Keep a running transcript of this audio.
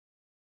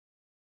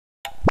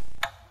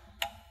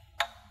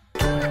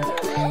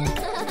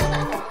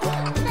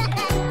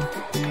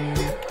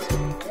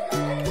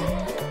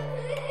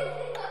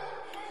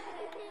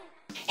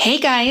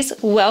Hey guys,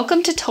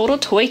 welcome to Total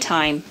Toy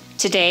Time.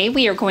 Today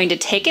we are going to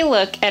take a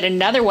look at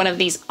another one of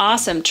these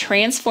awesome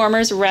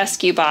Transformers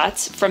Rescue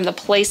Bots from the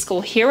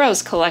Playskool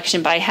Heroes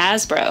Collection by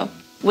Hasbro.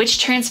 Which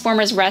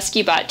Transformers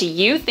Rescue Bot do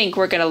you think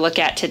we're going to look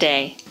at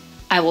today?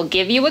 I will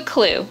give you a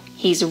clue.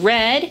 He's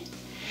red,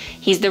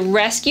 he's the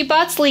Rescue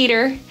Bot's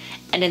leader,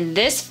 and in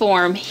this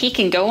form he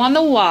can go on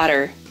the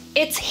water.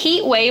 It's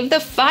Heatwave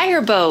the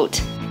Fire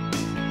Boat.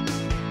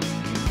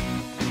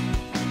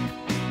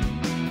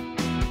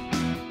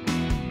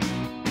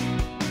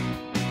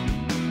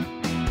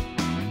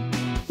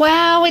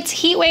 Wow, it's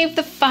Heatwave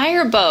the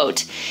Fire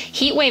Boat.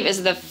 Heatwave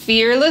is the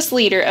fearless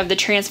leader of the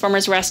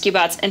Transformers Rescue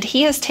Bots, and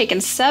he has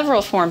taken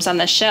several forms on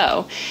the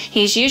show.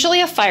 He's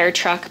usually a fire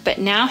truck, but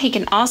now he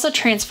can also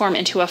transform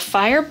into a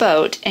fire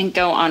boat and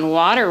go on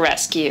water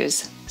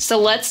rescues. So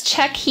let's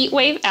check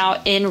Heatwave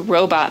out in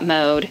robot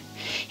mode.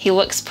 He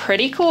looks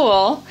pretty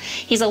cool.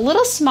 He's a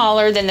little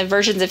smaller than the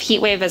versions of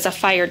Heatwave as a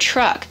fire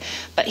truck,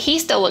 but he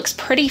still looks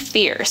pretty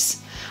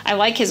fierce. I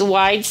like his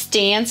wide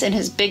stance and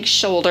his big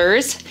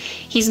shoulders.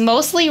 He's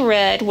mostly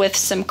red with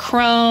some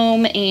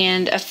chrome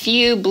and a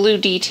few blue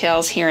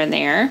details here and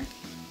there.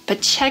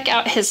 But check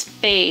out his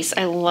face.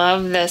 I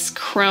love this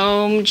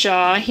chrome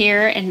jaw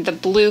here and the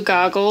blue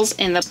goggles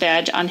and the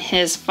badge on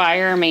his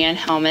fireman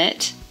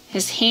helmet.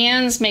 His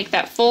hands make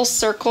that full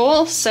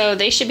circle, so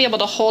they should be able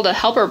to hold a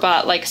helper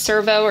bot like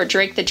Servo or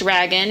Drake the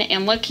Dragon.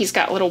 And look, he's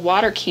got little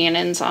water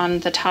cannons on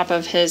the top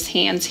of his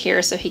hands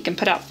here so he can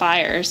put out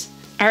fires.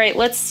 All right,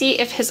 let's see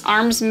if his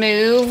arms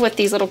move with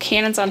these little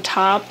cannons on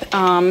top.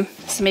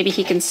 So maybe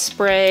he can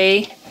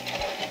spray.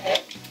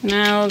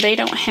 No, they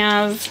don't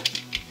have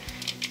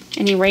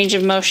any range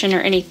of motion or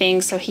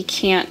anything, so he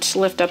can't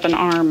lift up an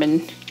arm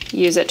and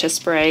use it to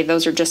spray.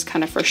 Those are just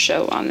kind of for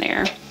show on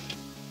there.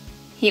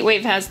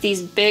 Heatwave has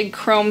these big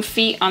chrome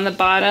feet on the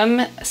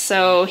bottom,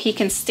 so he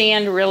can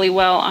stand really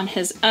well on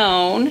his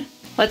own.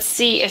 Let's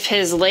see if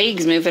his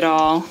legs move at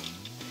all.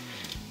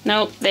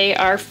 Nope, they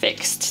are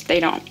fixed. They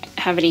don't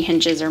have any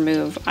hinges or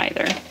move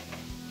either.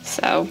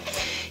 So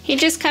he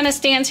just kind of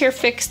stands here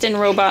fixed in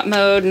robot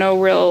mode, no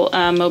real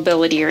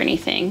mobility or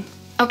anything.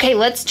 Okay,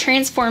 let's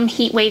transform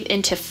Heatwave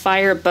into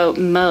fireboat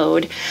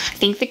mode. I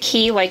think the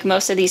key, like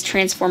most of these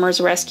Transformers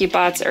Rescue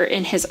Bots, are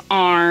in his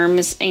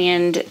arms,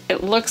 and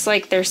it looks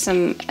like there's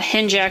some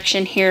hinge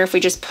action here. If we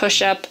just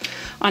push up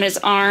on his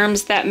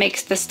arms, that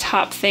makes this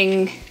top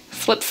thing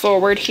flip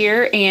forward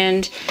here,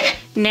 and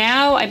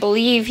now I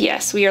believe,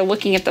 yes, we are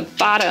looking at the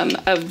bottom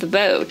of the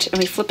boat, and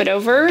we flip it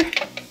over,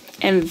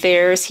 and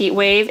there's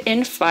Heatwave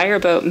in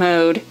fireboat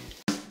mode.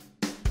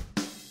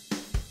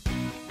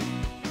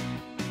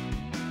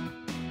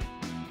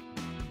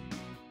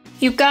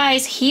 You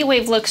guys,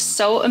 Heatwave looks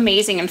so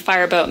amazing in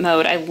fireboat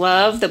mode. I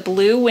love the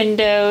blue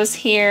windows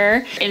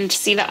here, and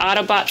see the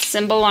Autobot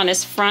symbol on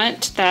his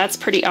front. That's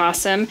pretty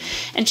awesome.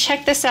 And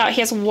check this out. He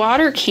has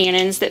water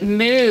cannons that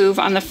move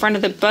on the front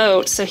of the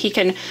boat so he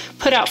can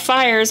put out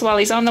fires while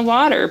he's on the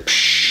water.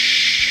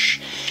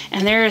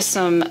 And there are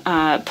some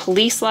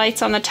police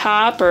lights on the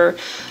top or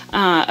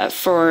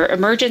for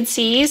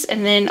emergencies.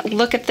 And then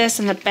look at this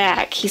in the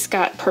back. He's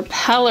got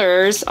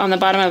propellers on the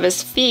bottom of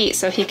his feet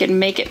so he can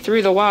make it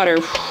through the water.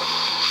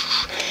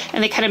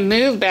 And they kind of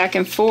move back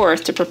and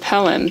forth to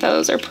propel him.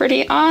 Those are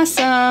pretty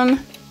awesome.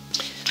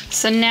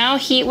 So now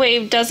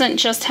Heatwave doesn't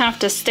just have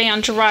to stay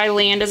on dry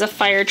land as a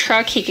fire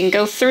truck. He can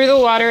go through the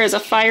water as a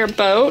fire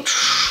boat.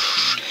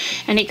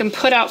 And he can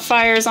put out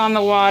fires on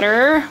the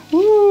water.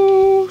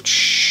 Woo.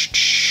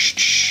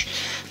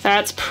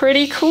 That's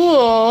pretty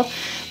cool.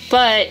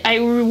 But I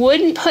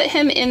wouldn't put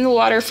him in the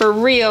water for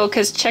real,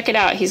 because check it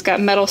out. He's got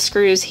metal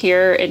screws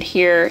here,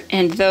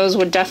 and those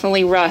would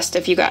definitely rust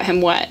if you got him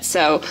wet.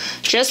 So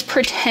just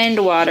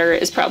pretend water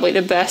is probably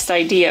the best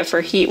idea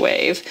for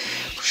Heatwave.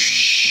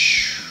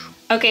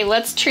 Okay,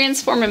 let's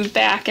transform him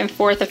back and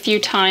forth a few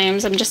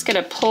times. I'm just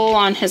gonna pull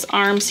on his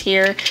arms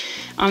here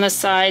on the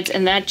sides,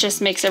 and that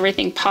just makes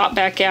everything pop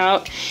back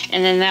out.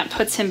 And then that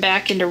puts him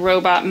back into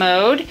robot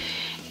mode.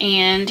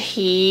 And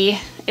he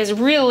is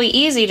really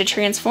easy to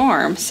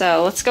transform.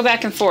 So let's go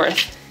back and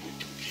forth.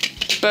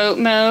 Boat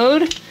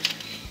mode,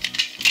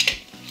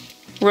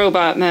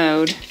 robot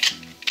mode,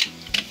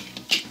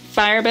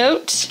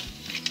 fireboat,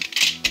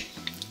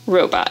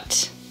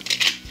 robot.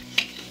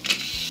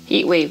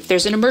 Heatwave,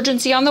 there's an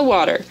emergency on the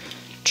water.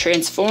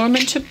 Transform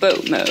into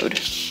boat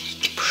mode.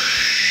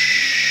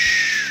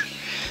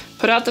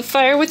 Put out the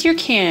fire with your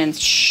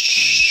cannons.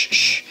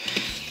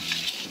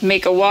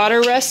 Make a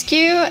water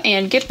rescue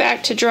and get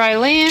back to dry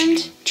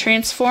land.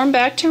 Transform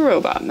back to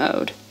robot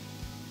mode.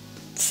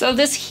 So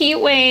this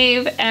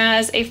Heatwave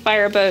as a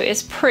fireboat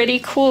is pretty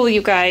cool,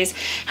 you guys.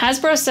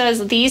 Hasbro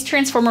says these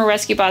Transformer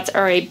Rescue Bots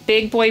are a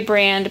big boy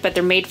brand, but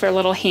they're made for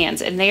little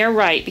hands. And they are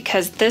right,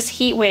 because this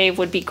Heatwave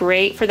would be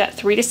great for that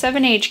 3 to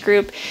 7 age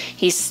group.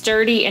 He's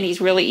sturdy and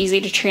he's really easy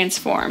to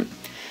transform.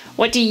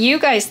 What do you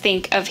guys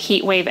think of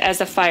Heatwave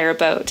as a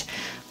fireboat?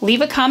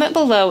 Leave a comment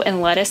below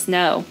and let us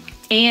know.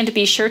 And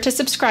be sure to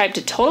subscribe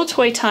to Total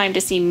Toy Time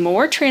to see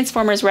more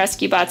Transformers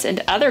Rescue Bots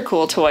and other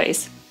cool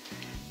toys.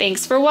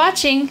 Thanks for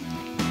watching!